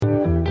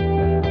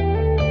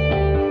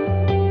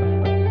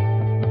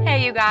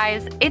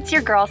guys, it's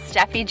your girl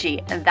Steffi G,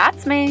 and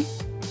that's me.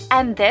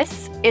 And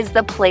this is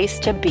the place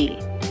to be.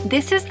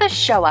 This is the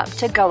Show Up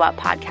to Go Up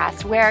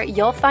podcast where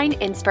you'll find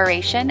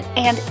inspiration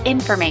and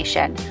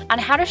information on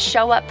how to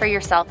show up for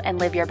yourself and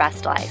live your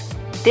best life.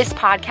 This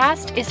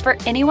podcast is for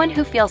anyone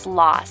who feels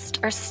lost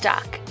or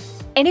stuck.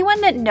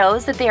 Anyone that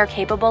knows that they are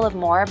capable of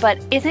more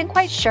but isn't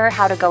quite sure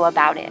how to go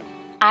about it.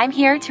 I'm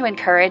here to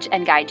encourage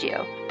and guide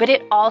you, but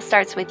it all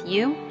starts with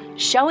you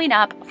showing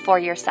up for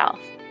yourself.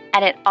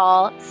 And it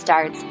all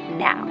starts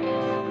now.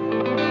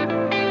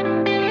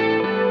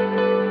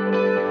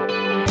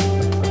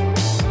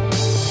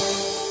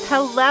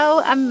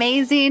 Hello,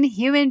 amazing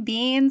human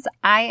beings.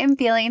 I am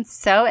feeling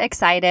so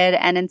excited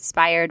and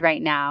inspired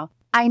right now.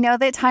 I know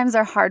that times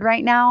are hard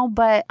right now,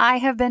 but I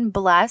have been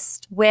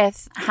blessed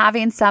with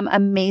having some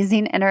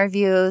amazing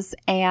interviews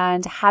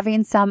and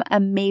having some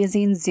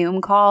amazing Zoom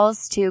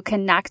calls to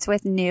connect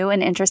with new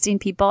and interesting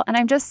people. And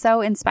I'm just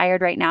so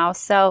inspired right now.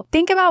 So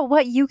think about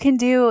what you can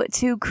do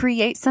to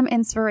create some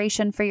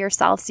inspiration for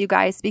yourselves, you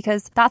guys,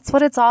 because that's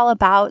what it's all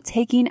about,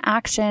 taking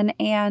action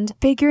and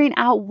figuring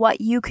out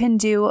what you can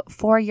do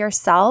for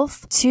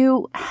yourself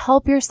to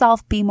help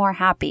yourself be more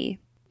happy.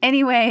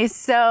 Anyway,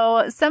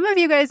 so some of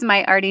you guys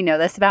might already know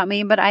this about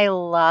me, but I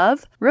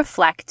love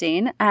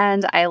reflecting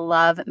and I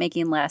love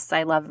making lists.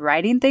 I love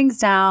writing things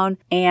down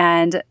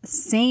and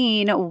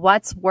seeing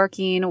what's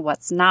working,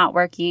 what's not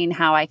working,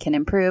 how I can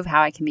improve,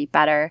 how I can be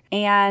better.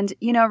 And,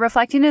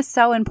 reflecting is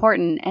so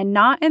important, and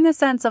not in the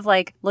sense of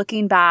like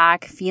looking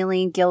back,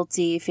 feeling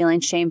guilty,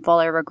 feeling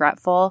shameful or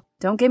regretful.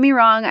 Don't get me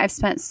wrong, I've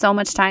spent so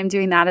much time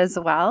doing that as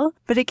well,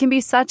 but it can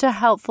be such a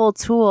helpful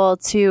tool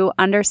to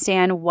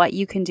understand what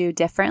you can do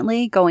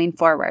differently going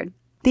forward.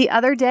 The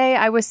other day,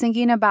 I was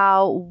thinking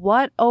about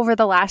what over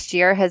the last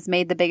year has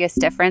made the biggest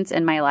difference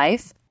in my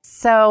life.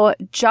 So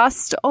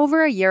just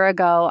over a year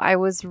ago, I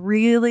was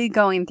really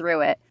going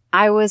through it.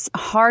 I was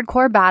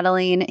hardcore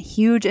battling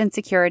huge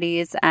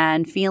insecurities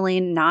and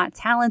feeling not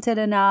talented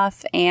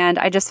enough. And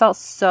I just felt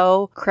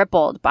so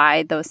crippled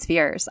by those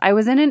fears. I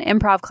was in an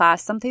improv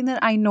class, something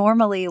that I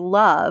normally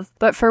love,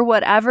 but for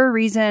whatever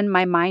reason,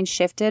 my mind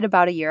shifted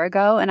about a year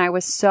ago. And I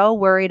was so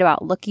worried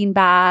about looking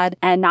bad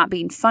and not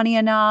being funny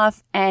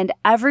enough. And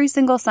every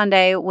single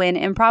Sunday when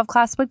improv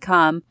class would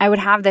come, I would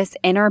have this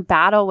inner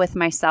battle with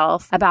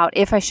myself about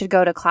if I should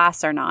go to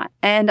class or not.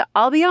 And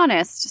I'll be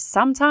honest,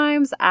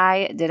 sometimes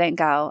I didn't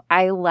go.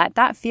 I let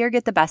that fear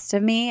get the best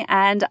of me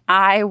and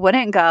I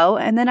wouldn't go,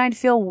 and then I'd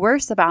feel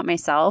worse about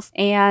myself.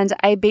 And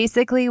I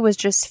basically was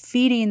just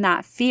feeding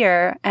that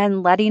fear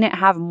and letting it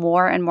have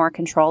more and more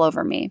control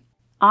over me.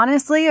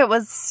 Honestly, it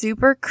was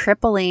super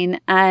crippling,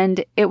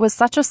 and it was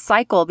such a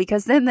cycle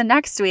because then the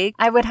next week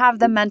I would have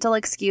the mental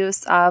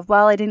excuse of,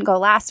 well, I didn't go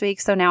last week,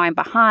 so now I'm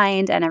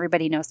behind and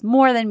everybody knows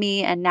more than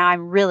me, and now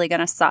I'm really going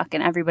to suck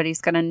and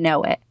everybody's going to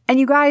know it. And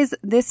you guys,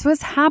 this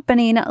was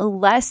happening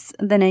less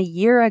than a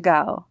year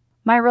ago.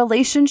 My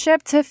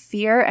relationship to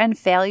fear and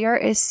failure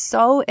is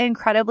so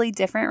incredibly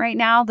different right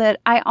now that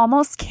I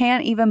almost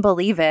can't even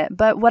believe it.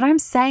 But what I'm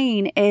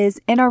saying is,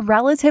 in a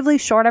relatively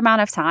short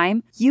amount of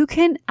time, you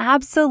can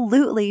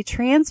absolutely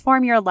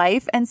transform your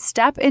life and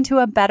step into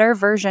a better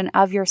version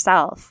of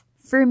yourself.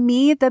 For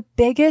me, the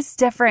biggest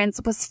difference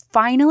was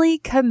finally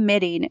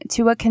committing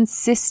to a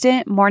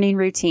consistent morning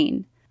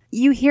routine.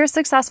 You hear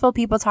successful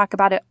people talk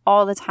about it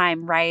all the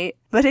time, right?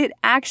 But it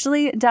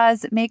actually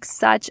does make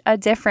such a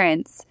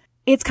difference.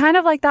 It's kind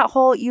of like that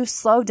whole you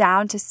slow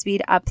down to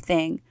speed up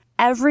thing.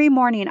 Every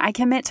morning I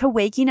commit to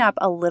waking up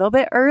a little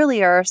bit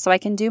earlier so I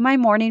can do my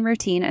morning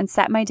routine and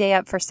set my day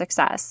up for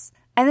success.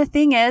 And the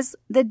thing is,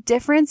 the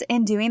difference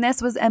in doing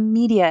this was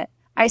immediate.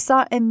 I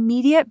saw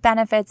immediate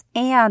benefits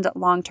and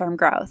long-term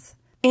growth.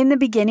 In the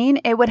beginning,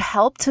 it would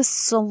help to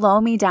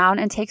slow me down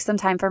and take some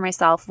time for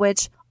myself,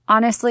 which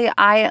honestly,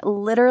 I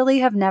literally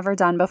have never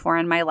done before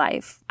in my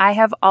life. I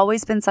have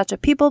always been such a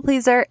people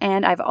pleaser,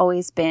 and I've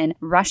always been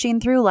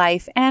rushing through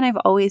life, and I've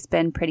always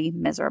been pretty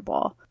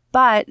miserable.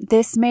 But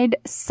this made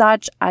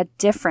such a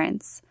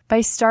difference.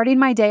 By starting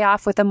my day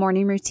off with a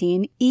morning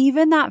routine,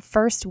 even that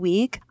first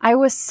week, I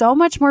was so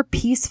much more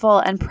peaceful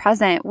and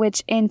present,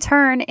 which in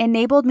turn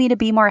enabled me to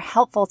be more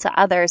helpful to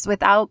others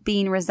without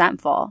being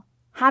resentful.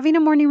 Having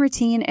a morning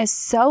routine is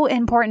so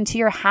important to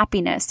your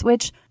happiness,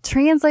 which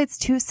translates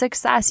to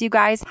success. You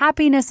guys,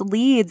 happiness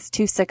leads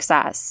to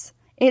success.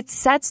 It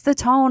sets the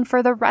tone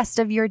for the rest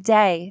of your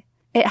day.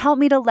 It helped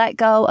me to let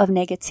go of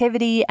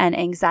negativity and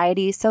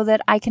anxiety so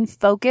that I can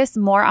focus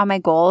more on my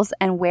goals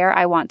and where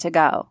I want to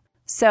go.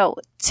 So,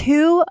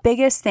 two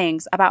biggest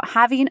things about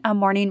having a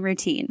morning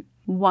routine.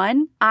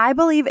 One, I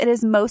believe it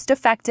is most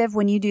effective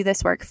when you do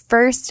this work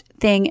first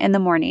thing in the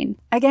morning.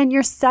 Again,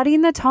 you're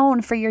setting the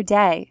tone for your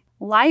day.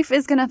 Life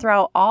is going to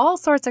throw all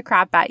sorts of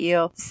crap at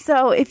you.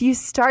 So if you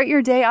start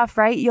your day off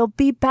right, you'll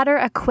be better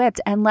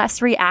equipped and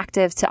less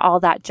reactive to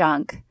all that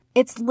junk.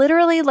 It's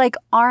literally like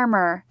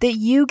armor that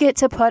you get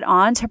to put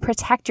on to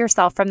protect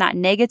yourself from that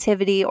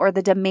negativity or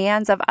the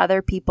demands of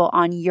other people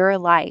on your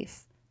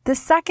life. The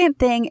second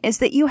thing is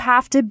that you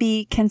have to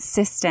be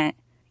consistent.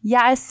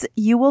 Yes,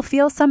 you will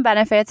feel some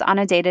benefits on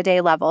a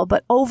day-to-day level,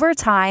 but over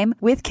time,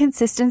 with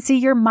consistency,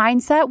 your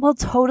mindset will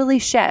totally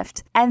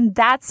shift. And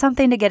that's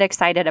something to get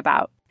excited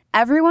about.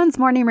 Everyone's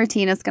morning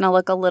routine is going to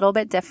look a little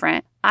bit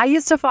different. I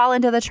used to fall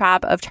into the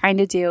trap of trying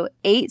to do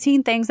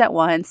 18 things at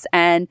once,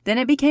 and then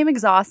it became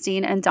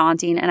exhausting and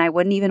daunting, and I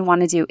wouldn't even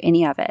want to do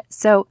any of it.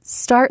 So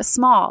start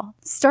small.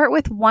 Start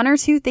with 1 or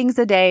 2 things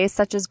a day,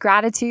 such as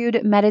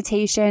gratitude,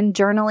 meditation,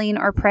 journaling,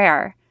 or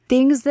prayer.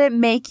 Things that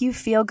make you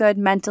feel good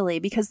mentally,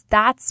 because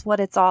that's what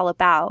it's all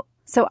about.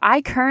 So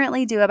I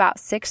currently do about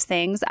 6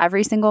 things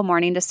every single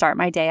morning to start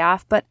my day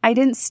off, but I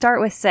didn't start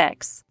with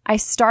 6. I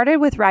started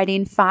with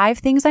writing 5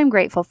 things I'm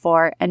grateful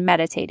for and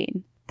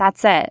meditating.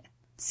 That's it.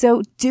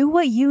 So do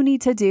what you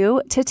need to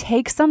do to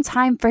take some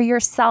time for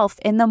yourself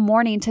in the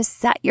morning to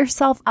set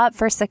yourself up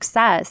for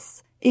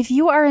success. If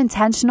you are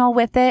intentional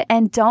with it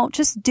and don't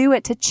just do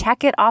it to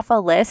check it off a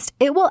list,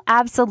 it will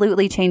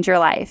absolutely change your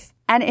life.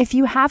 And if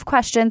you have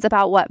questions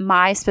about what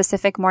my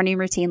specific morning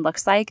routine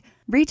looks like,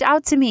 reach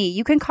out to me.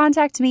 You can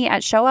contact me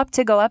at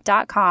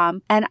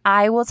showuptogoup.com and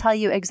I will tell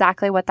you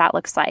exactly what that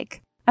looks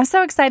like. I'm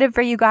so excited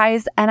for you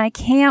guys, and I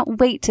can't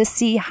wait to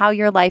see how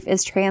your life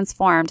is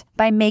transformed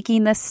by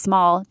making this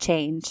small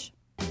change.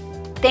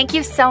 Thank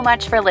you so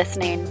much for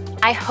listening.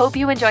 I hope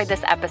you enjoyed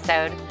this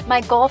episode.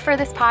 My goal for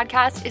this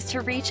podcast is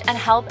to reach and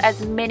help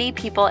as many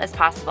people as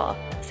possible.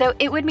 So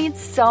it would mean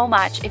so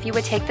much if you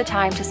would take the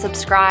time to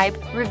subscribe,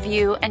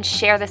 review, and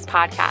share this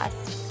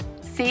podcast.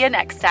 See you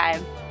next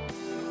time.